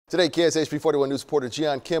Today, KSHB 41 News reporter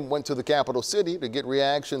Jian Kim went to the capital city to get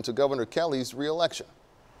reaction to Governor Kelly's re-election.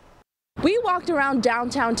 We walked around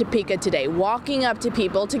downtown Topeka today, walking up to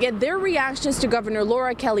people to get their reactions to Governor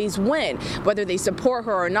Laura Kelly's win. Whether they support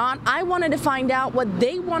her or not, I wanted to find out what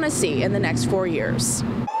they want to see in the next 4 years.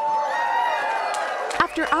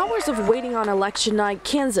 After hours of waiting on election night,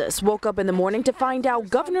 Kansas woke up in the morning to find out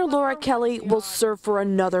Governor Laura Kelly will serve for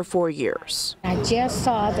another 4 years. I just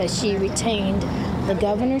saw that she retained the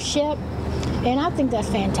governorship, and I think that's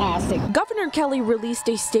fantastic. Governor Kelly released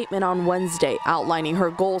a statement on Wednesday outlining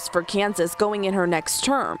her goals for Kansas going in her next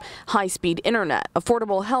term: high-speed internet,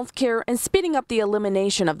 affordable health care, and speeding up the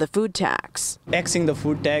elimination of the food tax. Xing the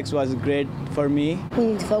food tax was great for me. We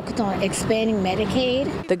need to focus on expanding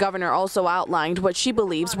Medicaid. The governor also outlined what she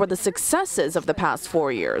believes were the successes of the past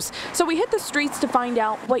 4 years. So we hit the streets to find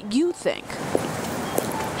out what you think.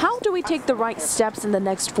 How do we take the right steps in the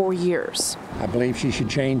next 4 years? I believe she should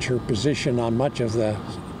change her position on much of the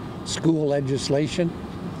school legislation,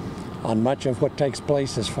 on much of what takes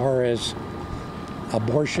place as far as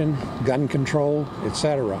abortion, gun control,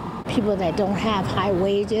 etc. People that don't have high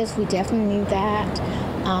wages, we definitely need that.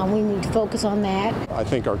 We need to focus on that. I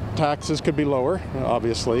think our taxes could be lower,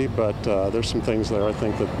 obviously, but there's some things there I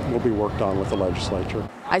think that will be worked on with the legislature.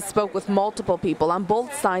 I spoke with multiple people on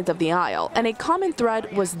both sides of the aisle, and a common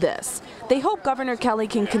thread was this: they hope Governor Kelly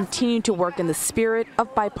can continue to work in the spirit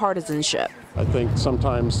of bipartisanship. I think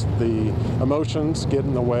sometimes the emotions get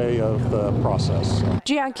in the way of the process.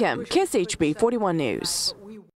 Jian Kim, KSHB 41 News.